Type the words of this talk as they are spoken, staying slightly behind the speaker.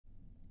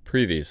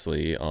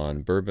Previously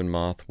on Bourbon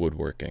Moth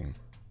Woodworking.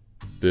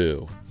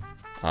 Boo.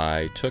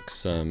 I took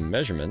some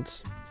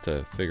measurements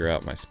to figure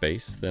out my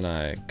space, then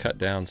I cut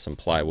down some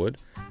plywood.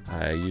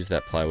 I used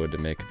that plywood to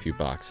make a few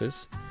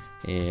boxes,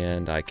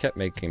 and I kept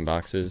making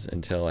boxes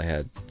until I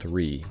had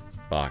 3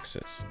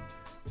 boxes.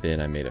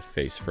 Then I made a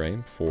face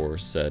frame for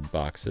said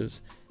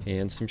boxes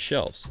and some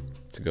shelves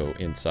to go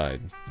inside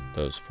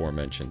those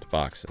aforementioned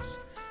boxes.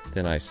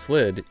 Then I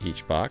slid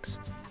each box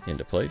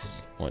into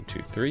place, 1,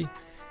 2, 3,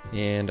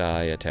 and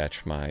I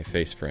attached my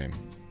face frame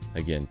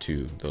again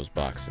to those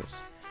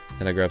boxes.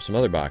 Then I grabbed some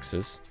other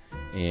boxes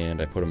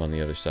and I put them on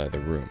the other side of the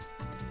room.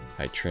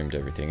 I trimmed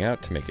everything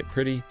out to make it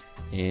pretty,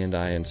 and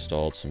I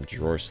installed some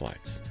drawer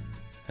slides.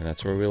 And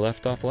that's where we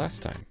left off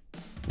last time.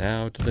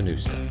 Now to the new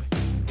stuff.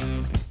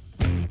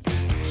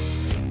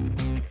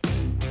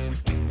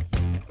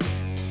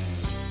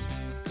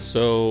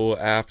 So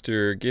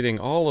after getting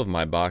all of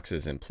my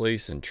boxes in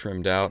place and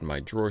trimmed out and my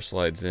drawer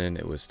slides in,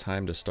 it was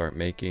time to start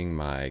making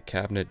my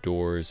cabinet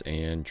doors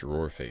and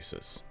drawer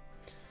faces.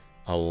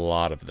 A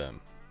lot of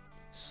them.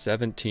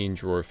 17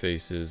 drawer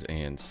faces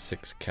and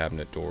 6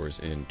 cabinet doors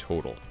in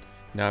total.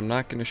 Now I'm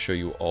not going to show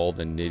you all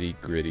the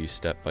nitty-gritty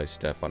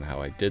step-by-step on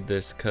how I did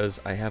this, because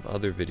I have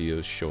other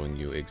videos showing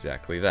you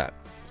exactly that.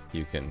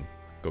 You can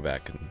go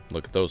back and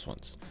look at those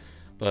ones.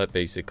 But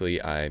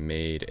basically I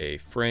made a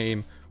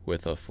frame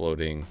with a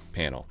floating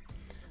panel.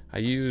 I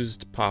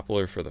used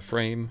poplar for the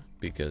frame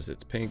because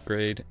it's paint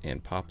grade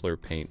and poplar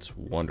paints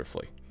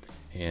wonderfully.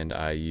 And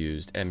I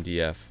used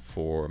MDF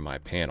for my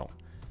panel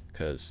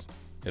because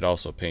it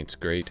also paints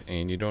great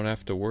and you don't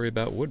have to worry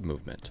about wood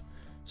movement.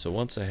 So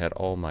once I had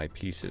all my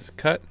pieces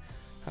cut,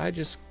 I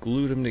just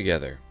glued them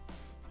together.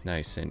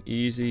 Nice and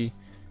easy,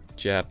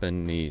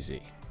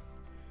 Japanesey.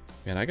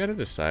 And I gotta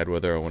decide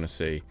whether I want to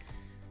say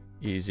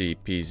easy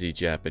peasy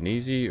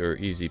Japanesey or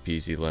easy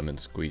peasy lemon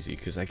squeezy,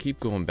 because I keep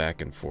going back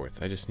and forth.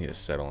 I just need to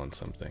settle on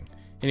something.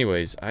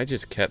 Anyways, I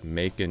just kept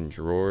making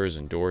drawers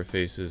and door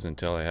faces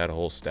until I had a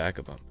whole stack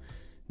of them.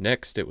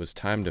 Next, it was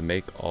time to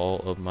make all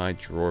of my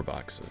drawer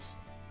boxes.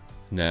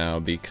 Now,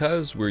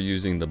 because we're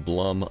using the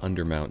Blum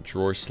undermount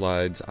drawer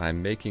slides,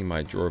 I'm making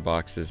my drawer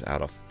boxes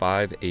out of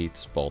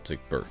 5/8 Baltic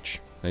birch.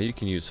 Now you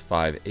can use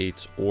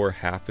 5/8 or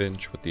 1/2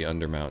 inch with the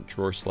undermount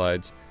drawer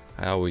slides.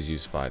 I always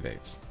use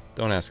 5/8.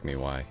 Don't ask me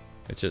why.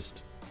 It's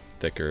just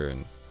thicker,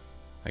 and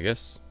I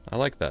guess I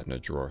like that in a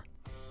drawer.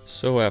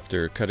 So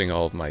after cutting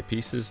all of my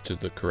pieces to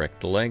the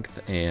correct length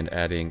and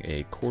adding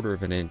a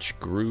 1/4 inch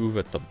groove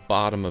at the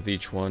bottom of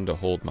each one to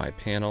hold my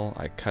panel,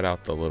 I cut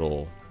out the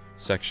little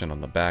section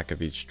on the back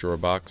of each drawer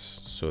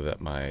box so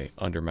that my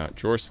undermount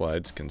drawer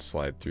slides can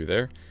slide through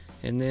there,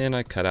 and then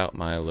I cut out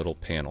my little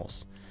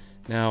panels.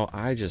 Now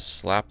I just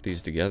slapped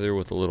these together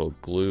with a little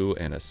glue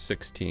and a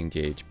 16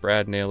 gauge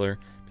brad nailer,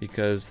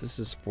 because this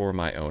is for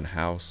my own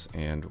house,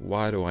 and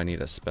why do I need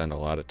to spend a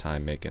lot of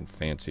time making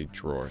fancy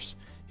drawers?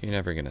 You're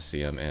never gonna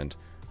see them, and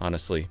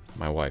honestly,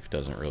 my wife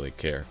doesn't really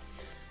care.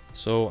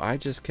 So I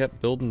just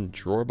kept building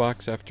drawer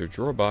box after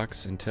drawer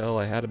box until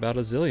I had about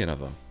a zillion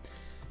of them.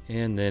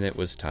 And then it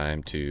was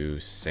time to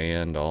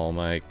sand all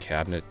my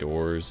cabinet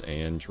doors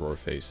and drawer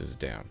faces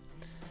down.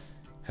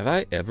 Have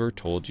I ever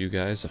told you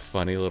guys a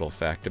funny little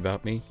fact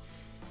about me?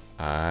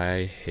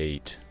 I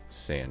hate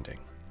sanding.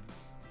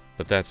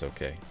 But that's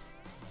okay.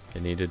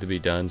 It needed to be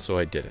done, so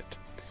I did it.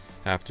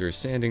 After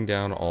sanding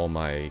down all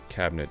my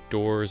cabinet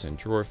doors and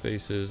drawer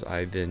faces,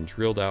 I then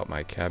drilled out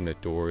my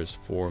cabinet doors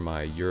for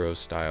my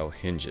Euro-style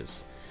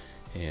hinges.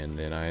 And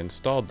then I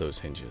installed those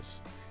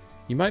hinges.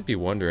 You might be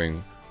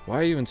wondering,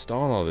 why are you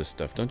installing all this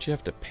stuff? Don't you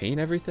have to paint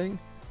everything?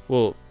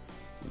 Well,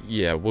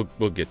 yeah,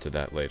 we'll get to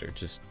that later.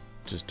 Just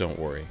don't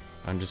worry.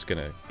 I'm just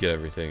gonna get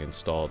everything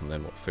installed and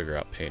then we'll figure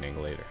out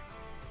painting later.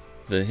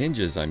 The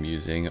hinges I'm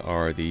using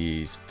are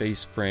these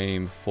face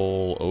frame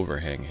full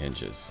overhang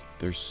hinges.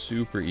 They're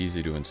super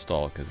easy to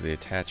install because they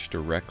attach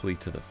directly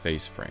to the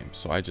face frame.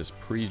 So I just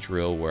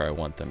pre-drill where I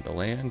want them to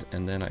land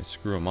and then I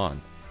screw them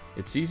on.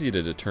 It's easy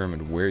to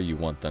determine where you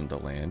want them to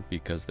land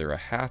because they're a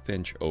 1/2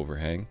 inch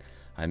overhang.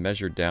 I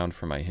measured down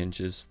for my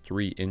hinges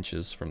 3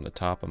 inches from the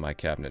top of my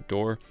cabinet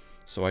door.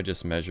 So I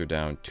just measure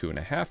down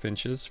 2.5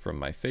 inches from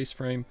my face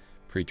frame,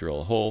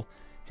 pre-drill a hole,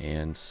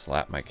 and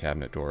slap my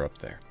cabinet door up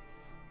there.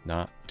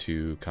 Not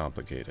too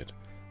complicated.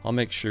 I'll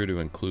make sure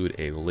to include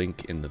a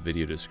link in the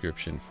video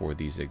description for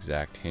these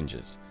exact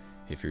hinges.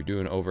 If you're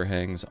doing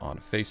overhangs on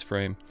a face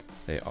frame,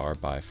 they are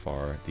by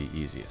far the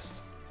easiest.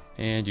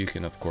 And you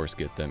can of course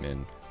get them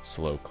in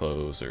slow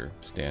close or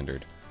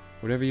standard,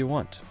 whatever you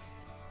want.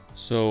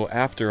 So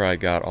after I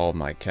got all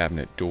my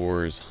cabinet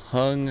doors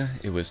hung,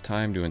 it was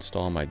time to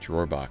install my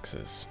drawer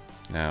boxes.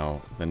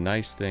 Now, the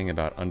nice thing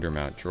about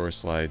undermount drawer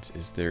slides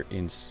is they're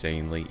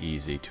insanely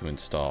easy to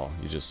install.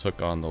 You just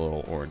hook on the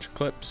little orange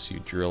clips, you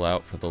drill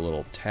out for the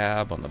little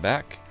tab on the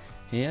back,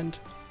 and,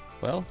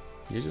 well,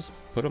 you just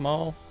put them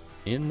all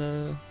in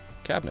the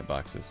cabinet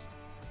boxes,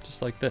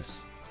 just like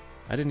this.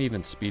 I didn't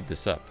even speed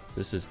this up.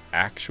 This is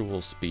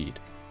actual speed.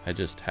 I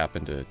just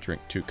happened to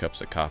drink 2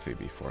 cups of coffee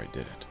before I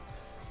did it.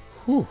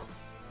 Whew,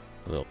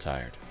 a little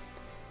tired.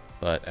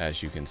 But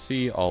as you can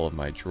see, all of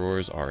my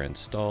drawers are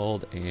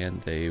installed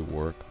and they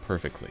work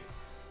perfectly.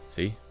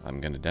 See,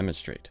 I'm going to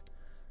demonstrate.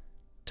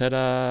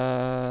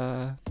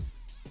 Ta-da!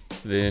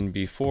 Then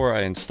before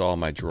I install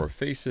my drawer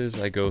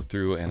faces, I go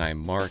through and I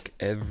mark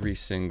every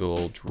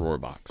single drawer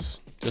box,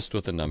 just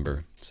with a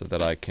number, so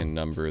that I can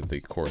number the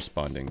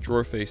corresponding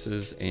drawer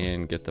faces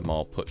and get them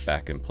all put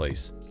back in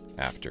place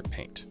after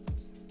paint.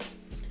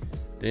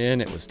 Then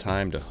it was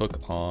time to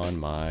hook on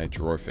my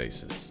drawer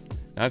faces.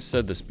 Now, I've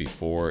said this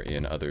before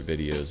in other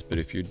videos, but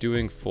if you're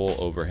doing full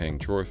overhang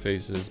drawer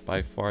faces,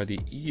 by far the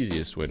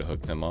easiest way to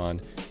hook them on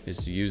is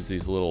to use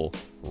these little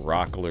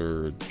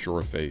rockler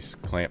drawer face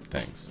clamp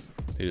things.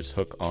 They just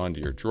hook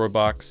onto your drawer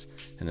box,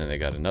 and then they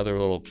got another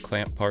little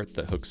clamp part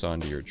that hooks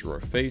onto your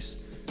drawer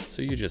face.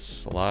 So you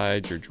just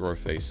slide your drawer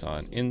face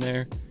on in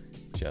there,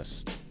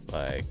 just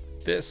like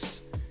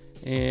this,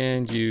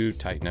 and you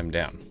tighten them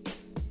down.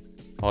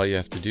 All you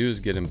have to do is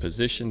get them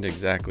positioned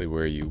exactly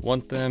where you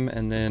want them,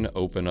 and then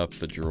open up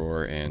the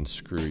drawer and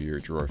screw your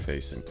drawer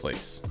face in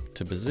place.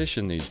 To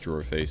position these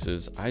drawer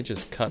faces, I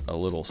just cut a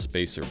little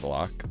spacer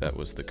block that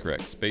was the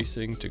correct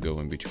spacing to go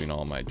in between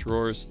all my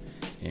drawers,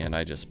 and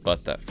I just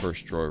butt that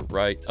first drawer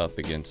right up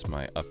against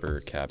my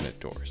upper cabinet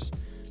doors.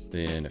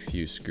 Then a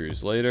few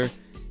screws later,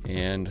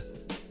 and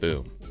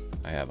boom,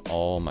 I have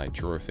all my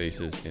drawer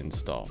faces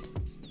installed.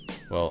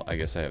 Well, I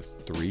guess I have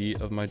 3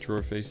 of my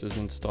drawer faces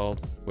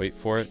installed. Wait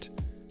for it.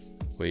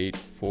 Wait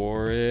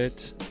for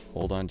it.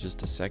 Hold on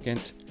just a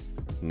second.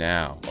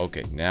 Now,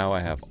 okay, now I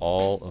have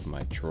all of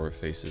my drawer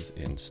faces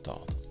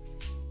installed.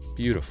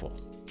 Beautiful.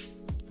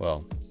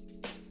 Well,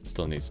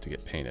 still needs to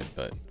get painted,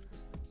 but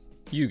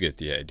you get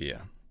the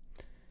idea.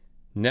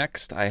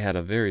 Next, I had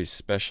a very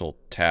special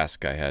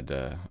task I had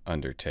to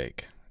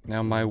undertake.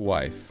 Now, my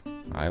wife,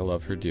 I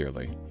love her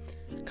dearly,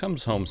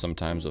 comes home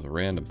sometimes with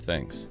random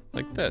things,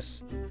 like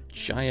this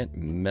giant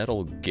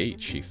metal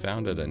gate she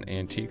found at an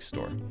antique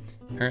store.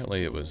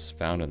 Apparently it was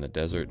found in the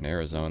desert in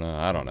Arizona,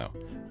 I don't know,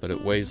 but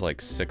it weighs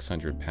like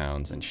 600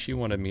 pounds and she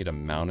wanted me to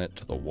mount it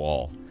to the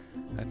wall.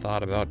 I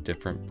thought about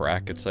different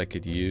brackets I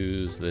could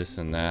use, this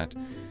and that,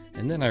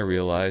 and then I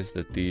realized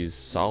that these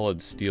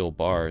solid steel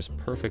bars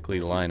perfectly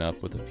line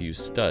up with a few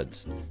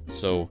studs,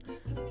 so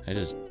I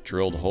just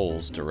drilled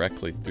holes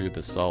directly through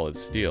the solid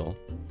steel.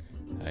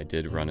 I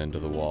did run into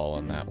the wall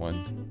on that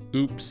one.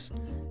 Oops.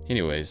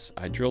 Anyways,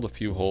 I drilled a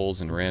few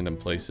holes in random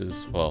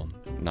places, well,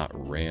 not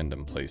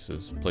random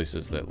places,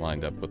 places that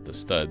lined up with the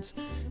studs,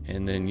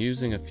 and then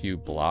using a few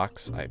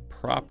blocks, I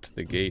propped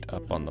the gate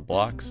up on the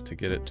blocks to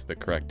get it to the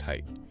correct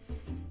height.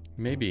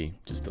 Maybe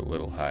just a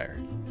little higher.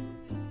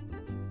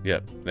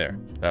 Yep, there,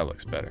 that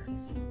looks better.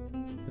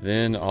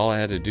 Then all I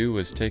had to do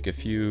was take a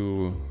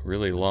few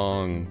really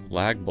long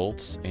lag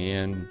bolts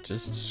and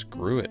just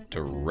screw it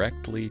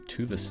directly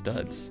to the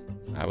studs.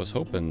 I was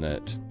hoping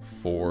that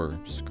 4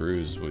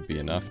 screws would be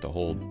enough to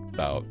hold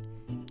about,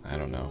 I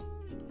don't know,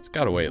 it's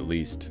got to weigh at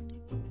least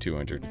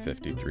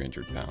 250,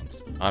 300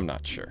 pounds. I'm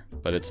not sure,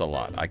 but it's a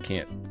lot. I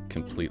can't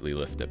completely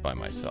lift it by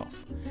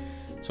myself.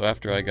 So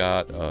after I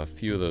got a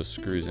few of those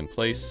screws in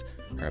place,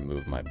 I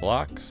removed my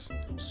blocks.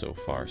 So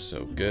far,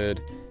 so good.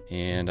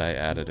 And I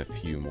added a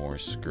few more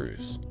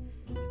screws.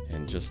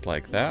 And just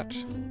like that,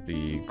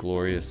 the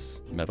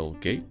glorious metal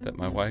gate that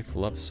my wife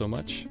loves so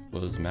much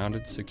was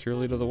mounted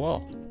securely to the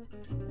wall.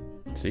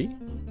 See?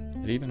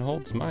 It even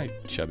holds my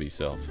chubby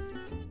self.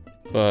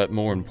 But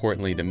more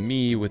importantly to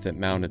me, with it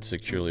mounted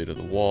securely to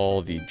the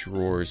wall, the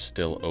drawers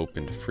still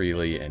opened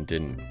freely and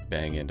didn't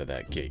bang into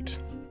that gate.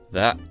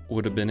 That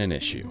would have been an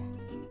issue.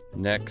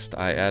 Next,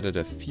 I added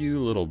a few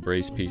little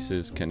brace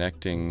pieces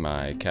connecting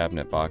my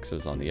cabinet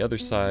boxes on the other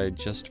side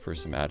just for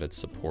some added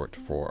support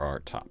for our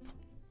top.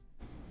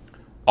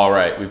 All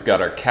right, we've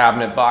got our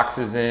cabinet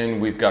boxes in,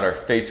 we've got our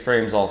face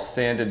frames all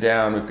sanded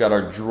down, we've got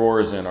our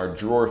drawers in, our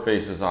drawer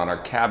faces on,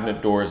 our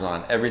cabinet doors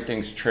on,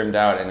 everything's trimmed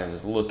out and it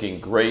is looking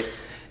great.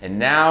 And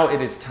now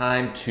it is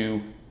time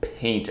to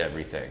paint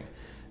everything.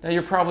 Now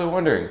you're probably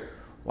wondering,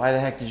 why the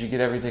heck did you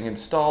get everything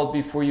installed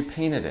before you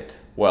painted it?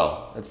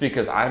 Well, that's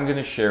because I'm going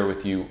to share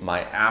with you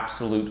my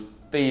absolute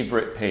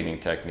favorite painting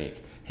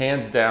technique.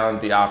 Hands down,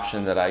 the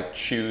option that I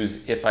choose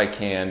if I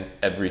can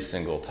every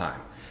single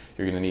time.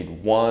 You're going to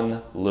need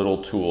one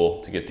little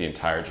tool to get the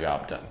entire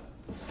job done.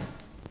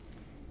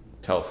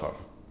 Telephone.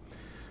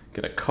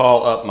 Going to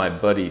call up my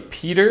buddy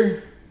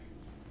Peter.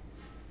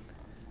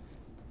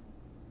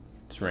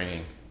 It's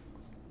ringing.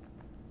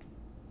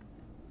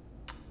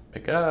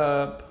 Pick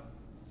up.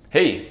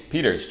 Hey,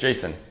 Peter, it's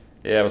Jason.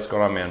 Yeah, what's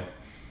going on, man?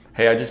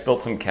 Hey, I just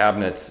built some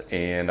cabinets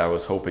and I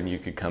was hoping you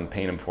could come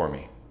paint them for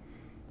me.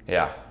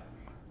 Yeah.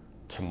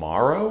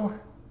 Tomorrow?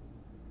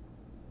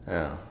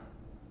 Yeah.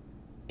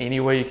 Any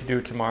way you could do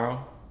it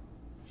tomorrow?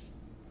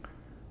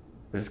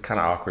 This is kind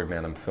of awkward,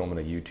 man. I'm filming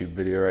a YouTube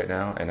video right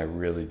now and I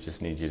really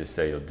just need you to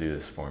say you'll do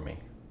this for me.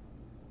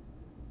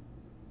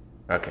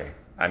 Okay.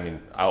 I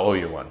mean, I'll owe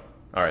you one.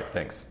 All right,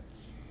 thanks.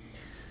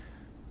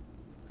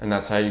 And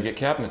that's how you get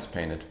cabinets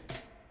painted.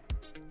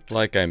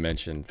 Like I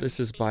mentioned,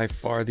 this is by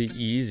far the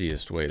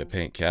easiest way to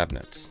paint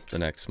cabinets. The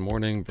next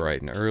morning,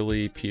 bright and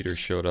early, Peter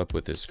showed up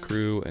with his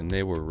crew and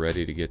they were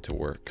ready to get to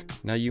work.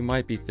 Now you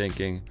might be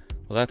thinking,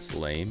 well, that's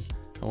lame.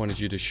 I wanted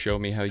you to show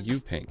me how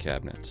you paint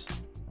cabinets.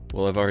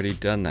 Well, I've already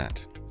done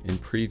that in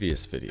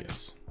previous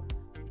videos.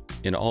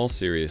 In all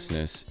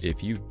seriousness,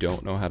 if you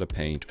don't know how to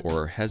paint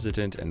or are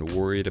hesitant and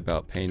worried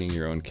about painting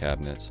your own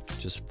cabinets,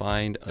 just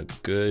find a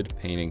good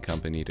painting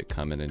company to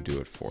come in and do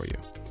it for you.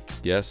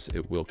 Yes,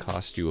 it will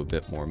cost you a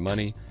bit more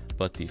money,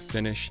 but the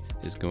finish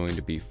is going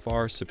to be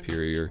far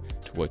superior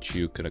to what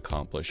you could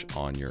accomplish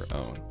on your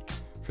own.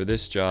 For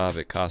this job,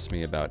 it cost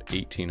me about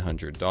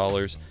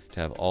 $1,800 to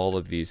have all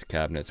of these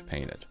cabinets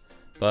painted.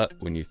 But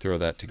when you throw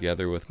that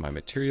together with my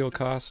material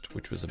cost,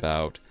 which was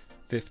about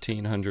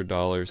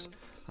 $1,500,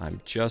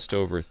 I'm just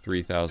over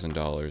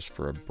 $3,000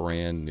 for a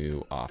brand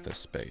new office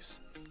space.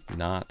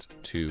 Not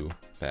too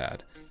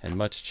bad, and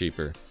much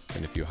cheaper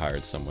than if you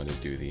hired someone to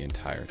do the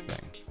entire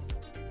thing.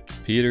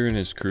 Peter and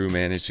his crew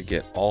managed to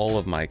get all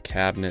of my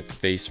cabinet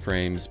face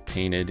frames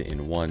painted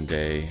in one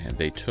day, and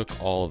they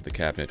took all of the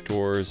cabinet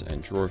doors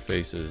and drawer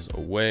faces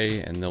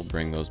away, and they'll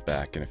bring those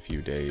back in a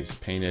few days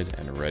painted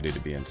and ready to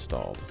be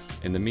installed.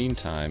 In the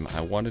meantime,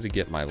 I wanted to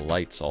get my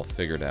lights all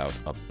figured out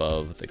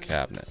above the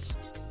cabinets.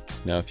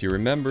 Now, if you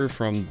remember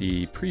from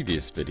the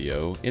previous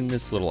video, in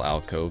this little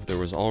alcove there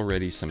was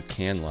already some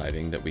can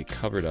lighting that we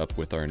covered up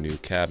with our new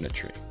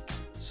cabinetry.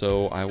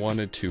 So I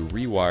wanted to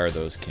rewire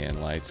those can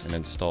lights and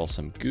install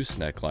some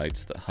gooseneck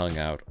lights that hung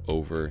out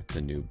over the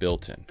new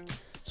built-in.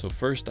 So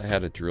first I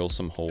had to drill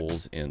some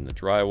holes in the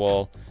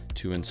drywall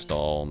to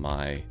install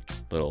my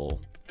little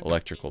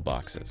electrical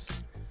boxes.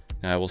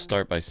 Now I will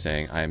start by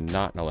saying I am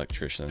not an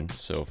electrician,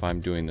 so if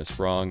I'm doing this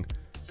wrong,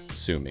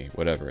 sue me,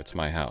 whatever, it's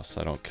my house,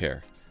 I don't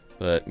care.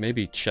 But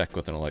maybe check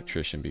with an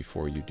electrician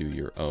before you do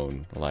your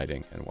own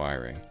lighting and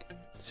wiring.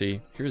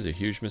 See, here's a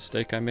huge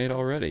mistake I made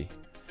already.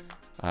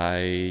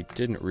 I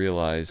didn't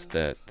realize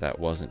that that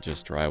wasn't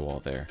just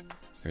drywall there.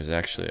 There's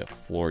actually a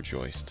floor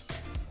joist.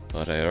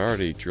 But I had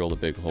already drilled a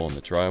big hole in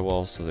the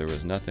drywall, so there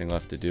was nothing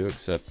left to do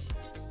except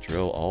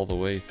drill all the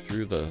way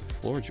through the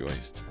floor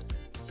joist.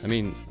 I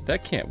mean,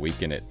 that can't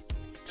weaken it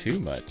too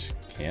much,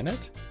 can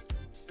it?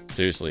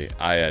 Seriously,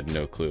 I had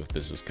no clue if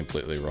this was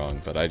completely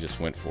wrong, but I just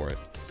went for it.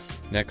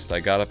 Next,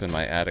 I got up in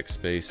my attic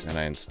space and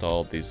I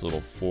installed these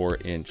little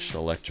 4-inch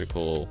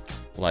electrical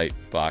light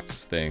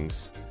box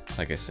things.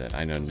 Like I said,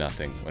 I know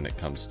nothing when it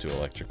comes to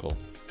electrical.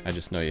 I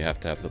just know you have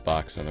to have the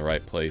box in the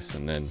right place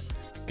and then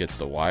get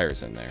the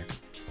wires in there.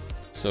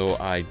 So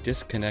I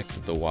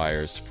disconnected the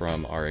wires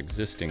from our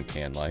existing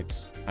can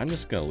lights. I'm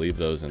just going to leave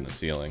those in the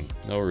ceiling.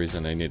 No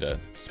reason I need to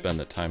spend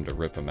the time to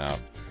rip them out.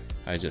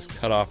 I just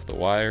cut off the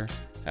wire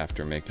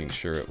after making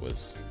sure it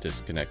was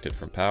disconnected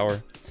from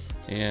power,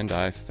 and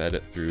I fed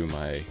it through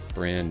my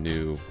brand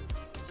new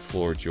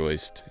floor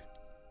joist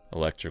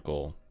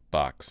electrical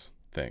box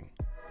thing.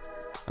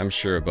 I'm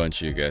sure a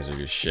bunch of you guys are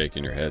just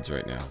shaking your heads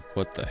right now.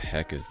 What the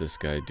heck is this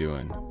guy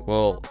doing?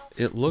 Well,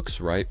 it looks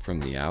right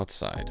from the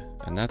outside,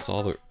 and that's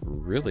all that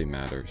really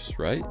matters,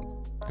 right?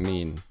 I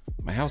mean,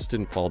 my house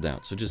didn't fall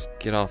down, so just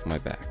get off my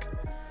back.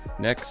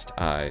 Next,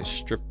 I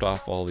stripped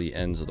off all the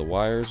ends of the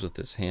wires with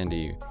this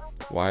handy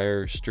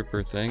wire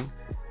stripper thing.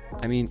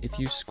 I mean, if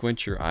you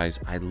squint your eyes,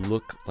 I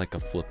look like a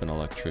flippin'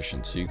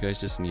 electrician, so you guys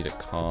just need to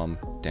calm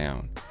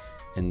down.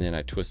 And then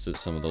I twisted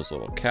some of those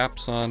little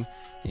caps on,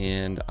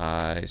 and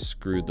I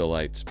screwed the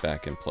lights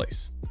back in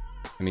place.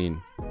 I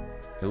mean,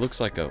 it looks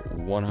like a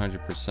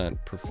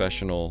 100%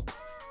 professional,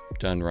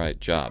 done right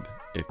job,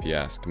 if you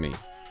ask me.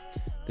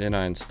 Then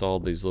I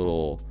installed these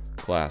little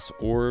glass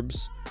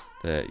orbs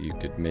that you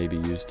could maybe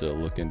use to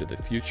look into the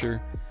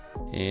future,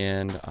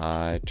 and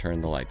I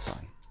turned the lights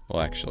on.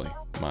 Well, actually,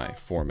 my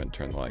foreman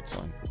turned the lights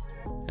on,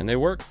 and they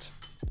worked.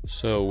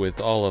 So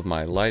with all of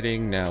my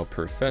lighting now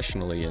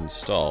professionally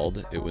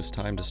installed, it was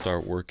time to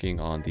start working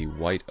on the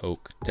white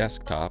oak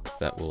desktop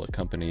that will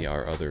accompany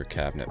our other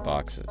cabinet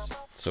boxes.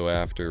 So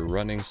after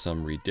running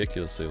some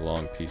ridiculously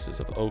long pieces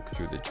of oak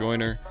through the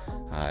joiner,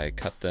 I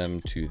cut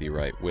them to the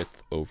right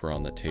width over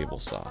on the table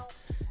saw.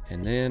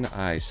 And then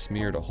I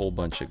smeared a whole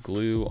bunch of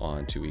glue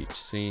onto each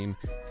seam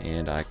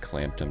and I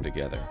clamped them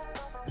together.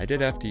 I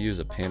did have to use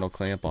a panel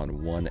clamp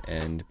on one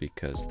end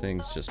because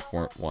things just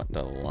weren't wanting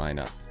to line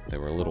up. They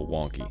were a little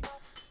wonky.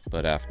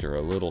 But after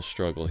a little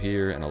struggle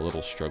here and a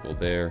little struggle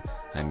there,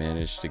 I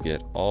managed to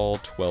get all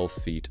 12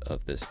 feet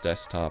of this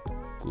desktop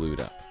glued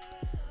up.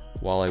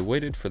 While I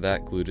waited for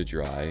that glue to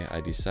dry,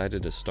 I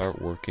decided to start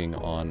working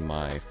on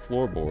my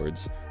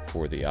floorboards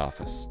for the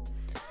office.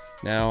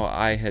 Now,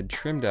 I had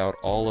trimmed out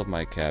all of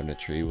my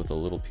cabinetry with a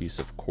little piece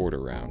of quarter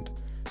round.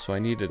 So I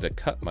needed to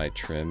cut my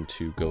trim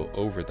to go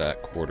over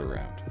that quarter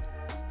round.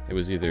 It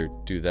was either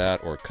do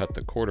that or cut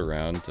the quarter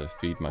round to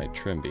feed my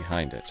trim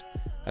behind it.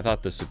 I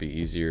thought this would be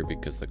easier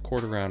because the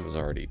quarter round was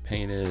already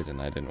painted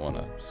and I didn't want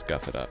to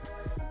scuff it up.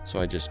 So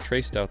I just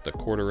traced out the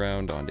quarter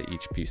round onto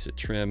each piece of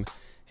trim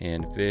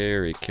and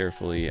very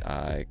carefully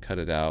I cut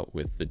it out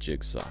with the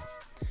jigsaw.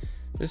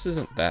 This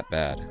isn't that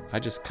bad. I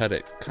just cut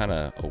it kind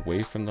of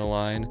away from the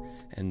line,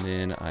 and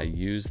then I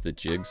use the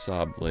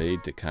jigsaw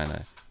blade to kind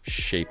of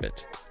shape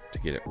it to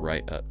get it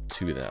right up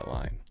to that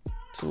line.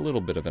 It's a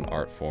little bit of an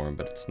art form,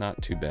 but it's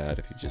not too bad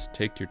if you just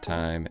take your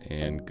time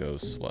and go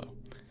slow.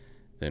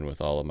 Then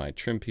with all of my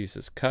trim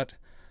pieces cut,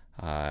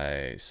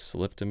 I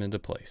slipped them into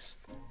place.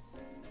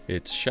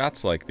 It's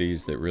shots like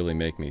these that really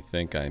make me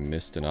think I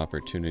missed an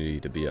opportunity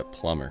to be a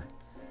plumber.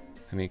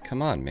 I mean,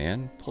 come on,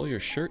 man, pull your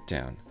shirt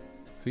down.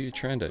 Who you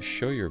trying to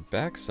show your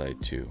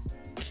backside to?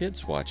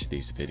 Kids watch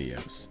these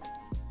videos.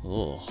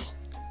 Ugh.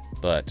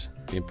 But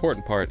the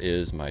important part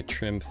is my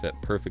trim fit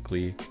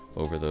perfectly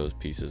over those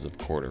pieces of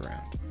quarter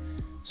round.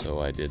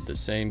 So I did the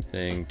same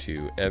thing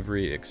to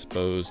every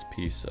exposed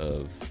piece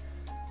of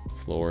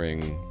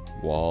flooring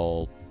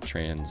wall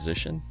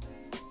transition.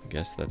 I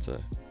guess that's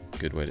a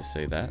good way to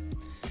say that.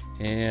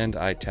 And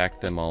I tacked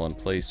them all in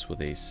place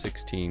with a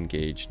 16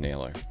 gauge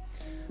nailer.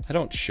 I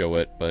don't show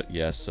it, but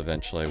yes,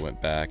 eventually I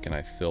went back and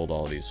I filled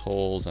all these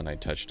holes and I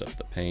touched up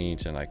the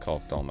paint and I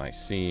caulked all my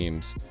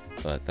seams,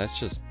 but that's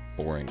just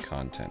boring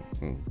content,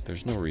 and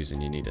there's no reason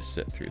you need to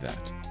sit through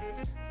that.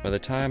 By the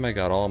time I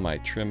got all my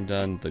trim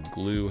done, the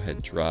glue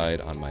had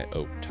dried on my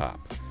oak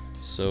top,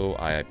 so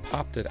I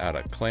popped it out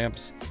of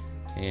clamps,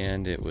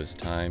 and it was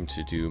time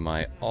to do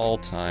my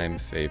all-time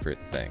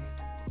favorite thing: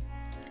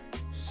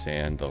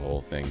 sand the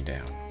whole thing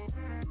down.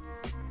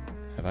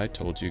 Have I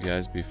told you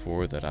guys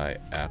before that I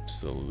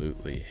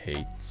absolutely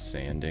hate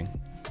sanding?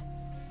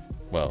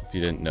 Well, if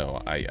you didn't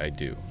know, I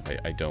do.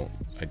 I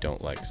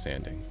don't like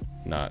sanding.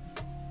 Not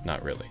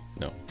really,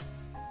 no.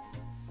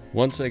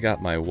 Once I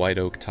got my white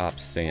oak top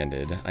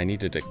sanded, I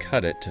needed to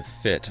cut it to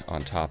fit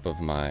on top of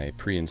my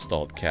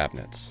pre-installed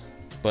cabinets.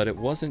 But it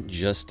wasn't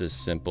just as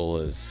simple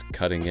as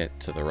cutting it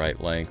to the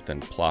right length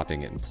and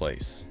plopping it in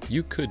place.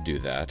 You could do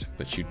that,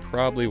 but you'd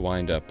probably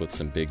wind up with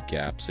some big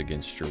gaps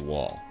against your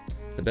wall.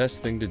 The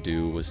best thing to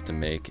do was to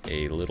make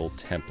a little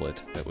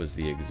template that was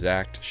the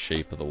exact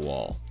shape of the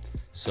wall.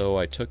 So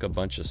I took a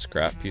bunch of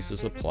scrap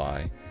pieces of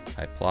ply,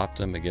 I plopped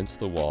them against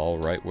the wall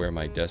right where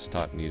my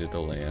desktop needed to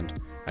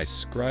land. I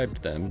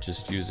scribed them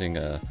just using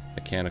a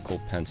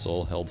mechanical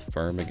pencil held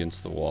firm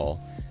against the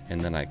wall, and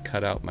then I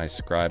cut out my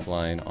scribe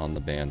line on the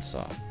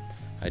bandsaw.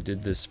 I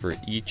did this for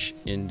each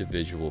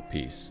individual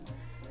piece,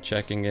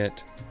 checking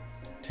it,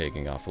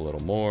 taking off a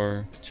little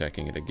more,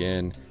 checking it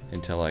again,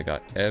 until I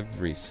got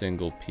every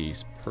single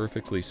piece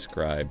perfectly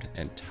scribed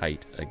and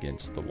tight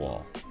against the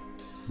wall.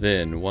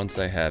 Then, once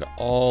I had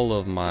all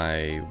of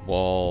my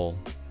wall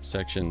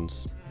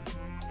sections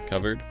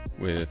covered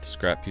with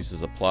scrap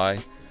pieces of ply,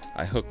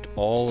 I hooked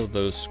all of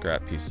those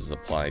scrap pieces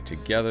of ply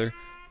together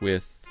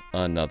with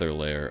another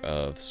layer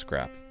of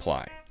scrap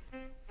ply.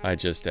 I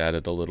just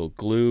added a little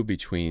glue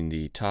between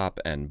the top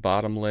and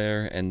bottom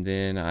layer, and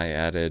then I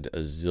added a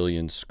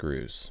zillion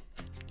screws.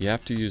 You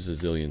have to use a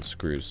zillion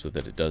screws so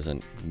that it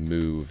doesn't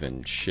move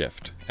and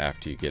shift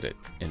after you get it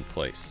in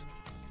place.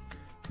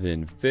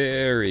 Then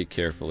very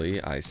carefully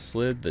I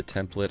slid the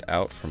template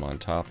out from on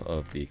top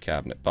of the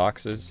cabinet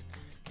boxes.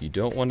 You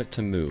don't want it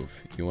to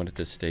move, you want it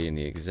to stay in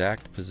the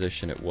exact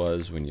position it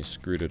was when you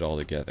screwed it all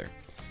together.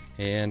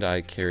 And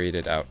I carried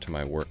it out to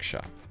my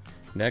workshop.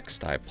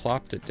 Next I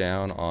plopped it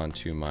down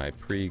onto my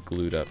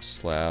pre-glued up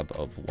slab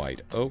of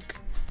white oak,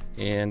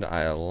 and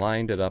I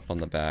aligned it up on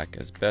the back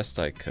as best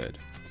I could.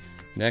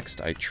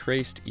 Next I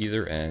traced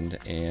either end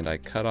and I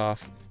cut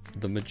off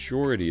the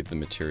majority of the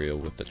material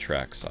with the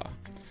track saw.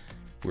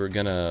 We're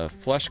gonna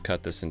flush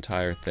cut this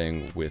entire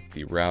thing with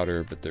the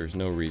router, but there's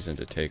no reason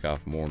to take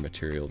off more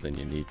material than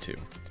you need to.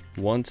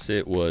 Once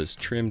it was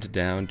trimmed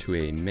down to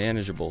a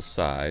manageable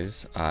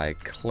size, I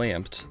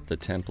clamped the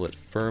template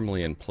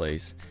firmly in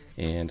place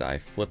and I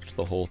flipped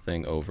the whole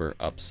thing over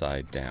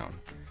upside down.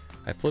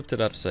 I flipped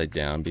it upside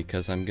down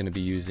because I'm going to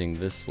be using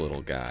this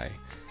little guy,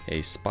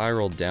 a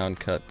spiral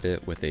downcut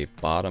bit with a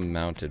bottom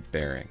mounted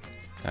bearing.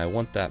 I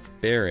want that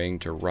bearing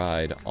to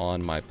ride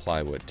on my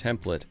plywood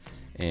template,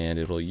 and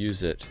it'll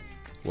use it,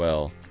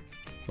 well,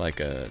 like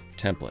a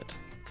template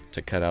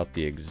to cut out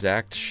the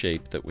exact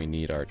shape that we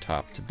need our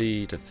top to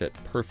be to fit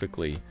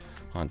perfectly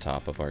on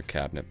top of our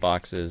cabinet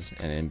boxes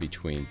and in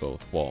between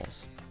both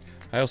walls.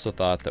 I also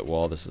thought that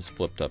while this is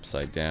flipped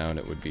upside down,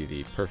 it would be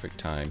the perfect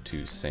time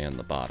to sand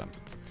the bottom.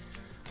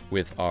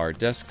 With our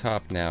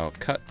desktop now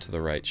cut to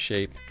the right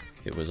shape,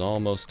 it was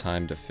almost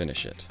time to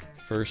finish it.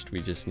 First,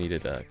 we just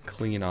needed to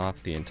clean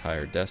off the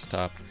entire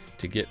desktop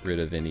to get rid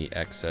of any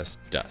excess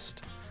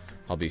dust.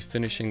 I'll be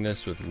finishing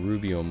this with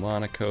Rubio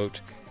Monocoat,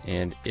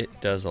 and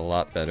it does a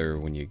lot better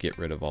when you get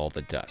rid of all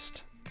the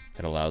dust.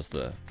 It allows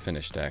the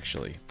finish to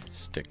actually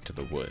stick to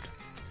the wood.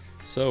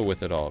 So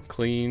with it all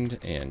cleaned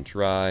and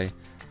dry,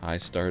 I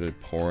started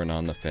pouring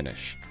on the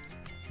finish.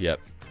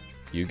 Yep,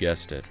 you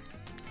guessed it.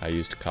 I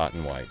used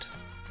cotton white.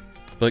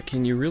 But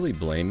can you really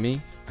blame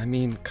me? I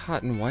mean,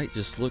 cotton white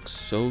just looks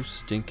so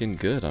stinking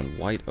good on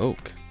white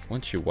oak.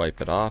 Once you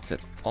wipe it off, it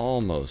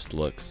almost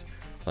looks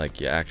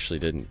like you actually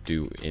didn't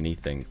do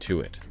anything to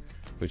it,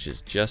 which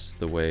is just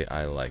the way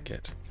I like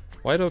it.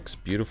 White oak's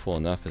beautiful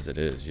enough as it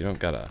is. You don't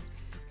gotta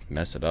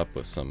mess it up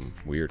with some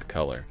weird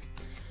color.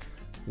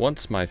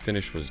 Once my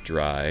finish was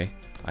dry,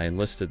 I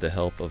enlisted the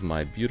help of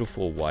my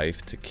beautiful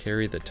wife to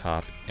carry the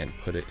top and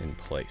put it in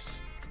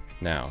place.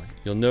 Now,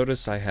 you'll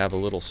notice I have a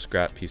little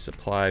scrap piece of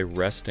ply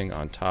resting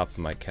on top of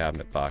my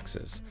cabinet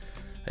boxes.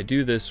 I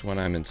do this when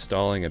I'm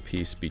installing a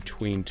piece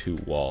between two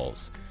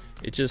walls.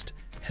 It just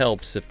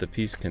helps if the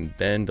piece can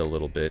bend a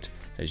little bit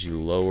as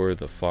you lower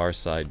the far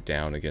side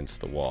down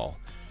against the wall.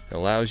 It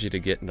allows you to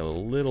get into a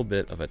little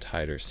bit of a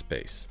tighter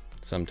space.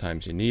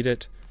 Sometimes you need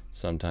it,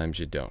 sometimes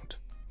you don't.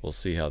 We'll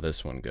see how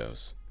this one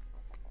goes.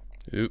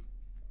 Phew.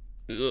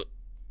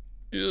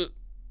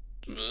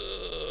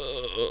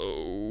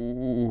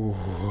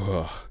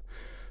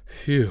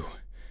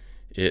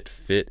 It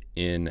fit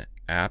in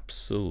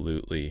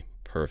absolutely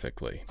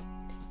perfectly.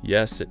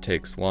 Yes, it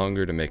takes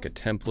longer to make a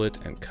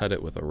template and cut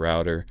it with a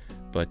router,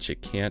 but you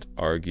can't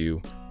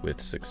argue with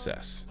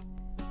success.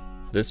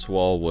 This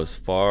wall was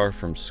far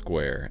from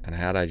square, and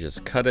had I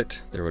just cut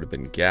it, there would have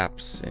been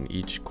gaps in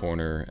each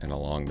corner and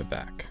along the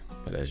back.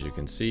 But as you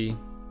can see,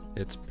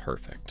 it's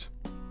perfect.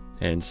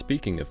 And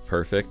speaking of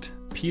perfect,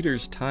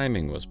 Peter's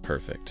timing was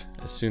perfect.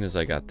 As soon as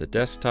I got the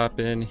desktop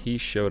in, he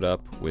showed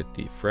up with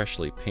the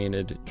freshly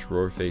painted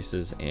drawer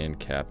faces and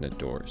cabinet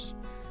doors.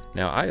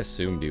 Now, I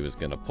assumed he was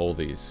going to pull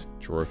these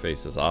drawer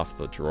faces off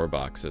the drawer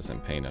boxes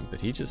and paint them, but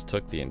he just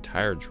took the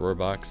entire drawer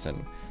box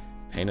and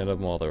painted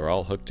them while they were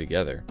all hooked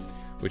together,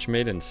 which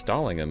made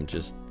installing them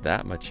just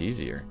that much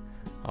easier.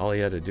 All he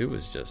had to do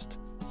was just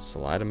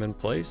slide them in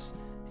place,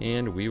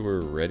 and we were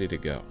ready to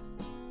go.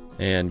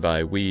 And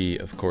by we,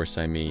 of course,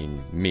 I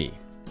mean me.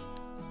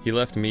 He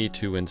left me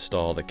to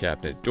install the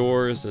cabinet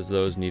doors, as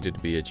those needed to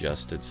be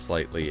adjusted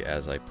slightly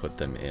as I put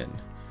them in.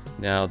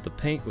 Now, the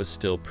paint was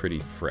still pretty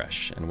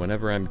fresh, and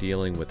whenever I'm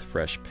dealing with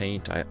fresh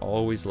paint, I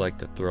always like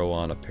to throw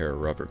on a pair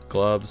of rubber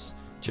gloves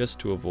just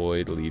to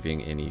avoid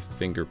leaving any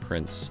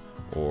fingerprints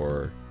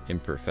or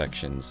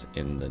imperfections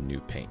in the new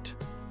paint.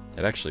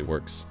 It actually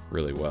works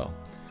really well.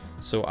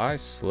 So I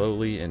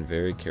slowly and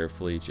very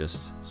carefully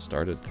just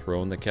started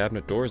throwing the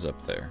cabinet doors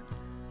up there.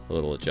 A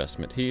little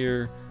adjustment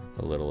here,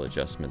 a little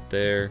adjustment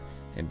there,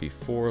 and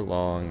before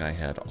long I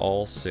had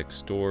all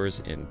 6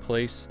 doors in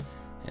place,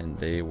 and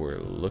they were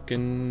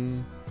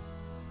looking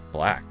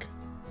black,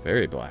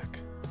 very black.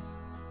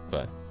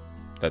 But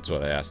that's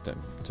what I asked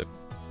him to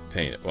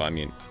paint it. Well, I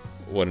mean,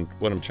 what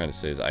I'm trying to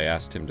say is I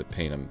asked him to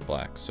paint them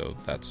black, so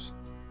that's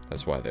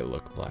why they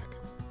look black.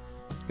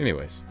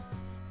 Anyways,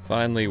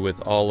 finally,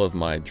 with all of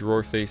my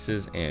drawer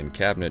faces and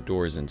cabinet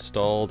doors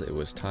installed, it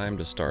was time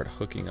to start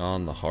hooking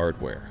on the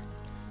hardware.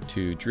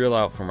 To drill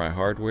out for my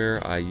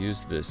hardware, I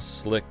used this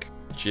slick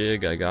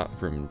jig I got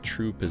from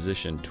True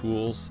Position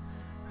Tools.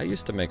 I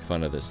used to make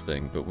fun of this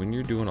thing, but when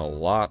you're doing a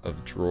lot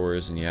of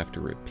drawers and you have to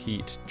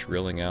repeat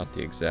drilling out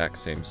the exact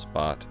same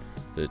spot,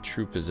 the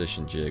True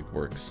Position jig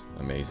works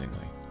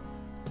amazingly.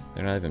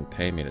 They're not even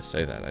paying me to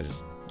say that, I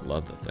just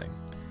love the thing.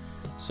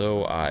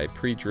 So I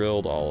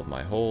pre-drilled all of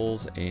my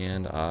holes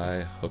and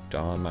I hooked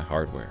on my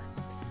hardware.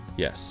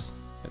 Yes,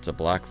 it's a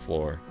black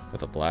floor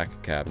with a black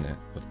cabinet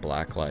with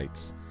black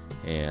lights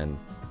and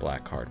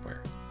black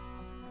hardware.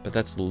 But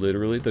that's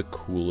literally the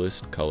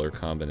coolest color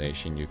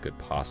combination you could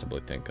possibly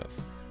think of.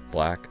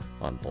 Black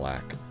on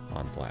black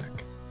on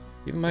black.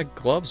 Even my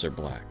gloves are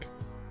black.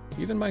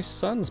 Even my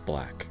son's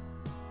black.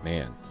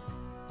 Man,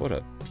 what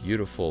a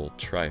beautiful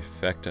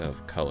trifecta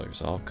of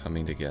colors all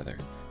coming together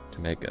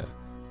to make a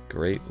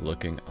great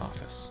looking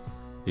office.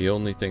 The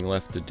only thing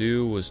left to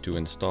do was to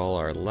install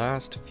our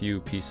last few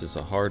pieces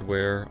of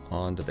hardware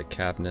onto the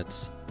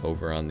cabinets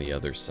over on the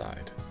other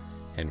side.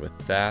 And with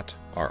that,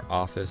 our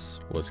office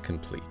was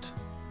complete.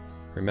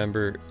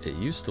 Remember, it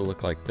used to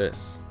look like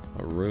this,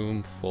 a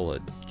room full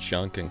of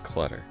junk and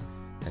clutter.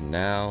 And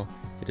now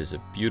it is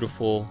a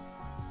beautiful,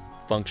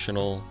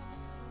 functional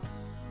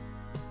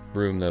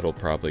room that'll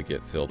probably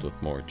get filled with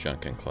more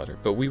junk and clutter.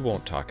 But we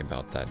won't talk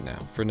about that now.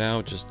 For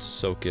now, just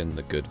soak in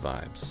the good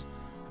vibes.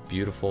 A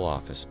beautiful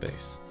office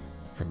space.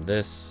 From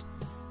this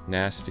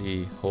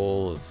nasty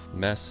hole of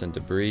mess and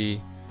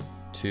debris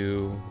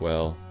to,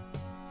 well,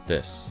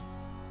 this.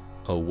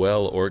 A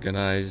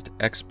well-organized,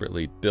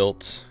 expertly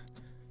built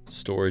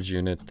storage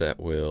unit that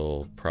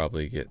will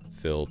probably get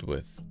filled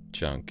with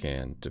junk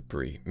and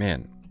debris.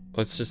 Man,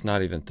 let's just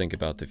not even think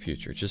about the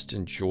future. Just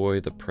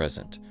enjoy the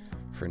present.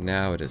 For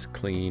now, it is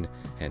clean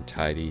and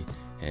tidy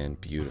and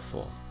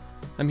beautiful.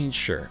 I mean,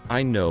 sure,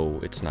 I know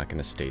it's not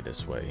going to stay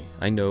this way.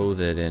 I know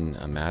that in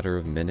a matter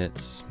of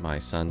minutes, my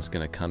son's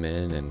going to come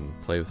in and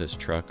play with his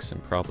trucks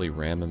and probably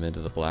ram them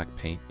into the black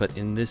paint. But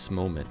in this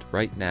moment,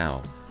 right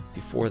now,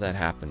 before that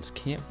happens,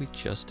 can't we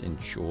just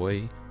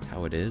enjoy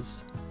how it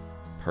is?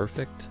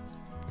 Perfect?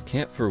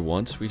 Can't for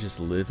once we just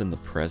live in the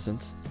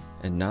present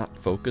and not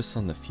focus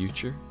on the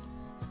future?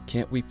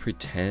 Can't we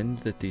pretend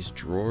that these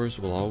drawers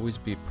will always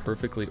be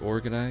perfectly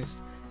organized?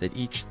 That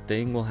each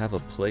thing will have a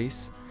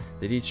place?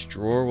 That each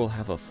drawer will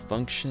have a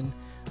function,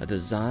 a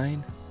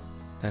design?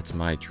 That's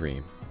my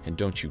dream, and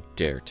don't you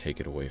dare take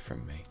it away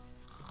from me.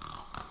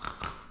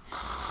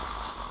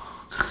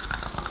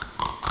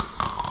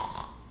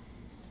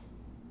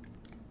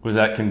 Was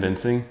that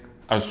convincing?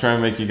 I was trying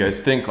to make you guys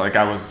think like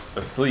I was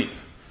asleep,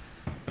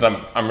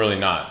 but I'm really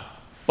not.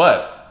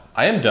 But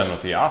I am done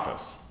with The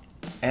Office.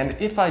 And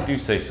if I do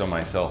say so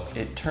myself,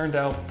 it turned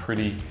out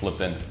pretty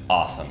flippin'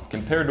 awesome.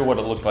 Compared to what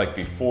it looked like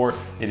before,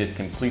 it is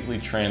completely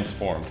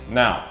transformed.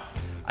 Now,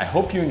 I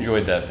hope you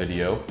enjoyed that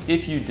video.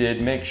 If you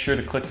did, make sure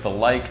to click the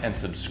like and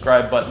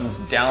subscribe buttons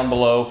down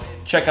below.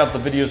 Check out the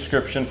video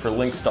description for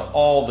links to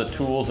all the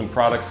tools and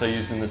products I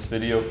used in this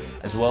video,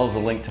 as well as a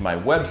link to my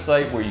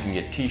website where you can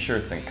get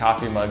t-shirts and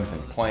coffee mugs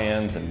and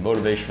plans and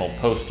motivational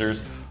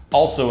posters.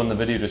 Also in the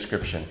video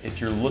description, if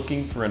you're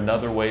looking for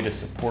another way to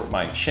support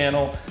my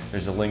channel,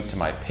 there's a link to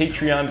my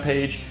Patreon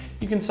page.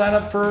 You can sign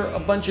up for a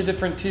bunch of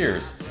different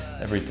tiers.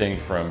 Everything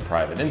from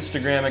private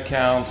Instagram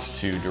accounts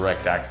to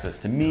direct access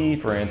to me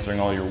for answering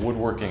all your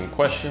woodworking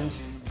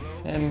questions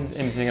and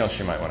anything else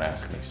you might want to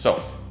ask me.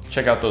 So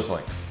check out those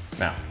links.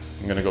 Now,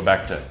 I'm gonna go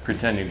back to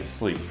pretending to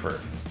sleep for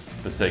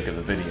the sake of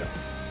the video.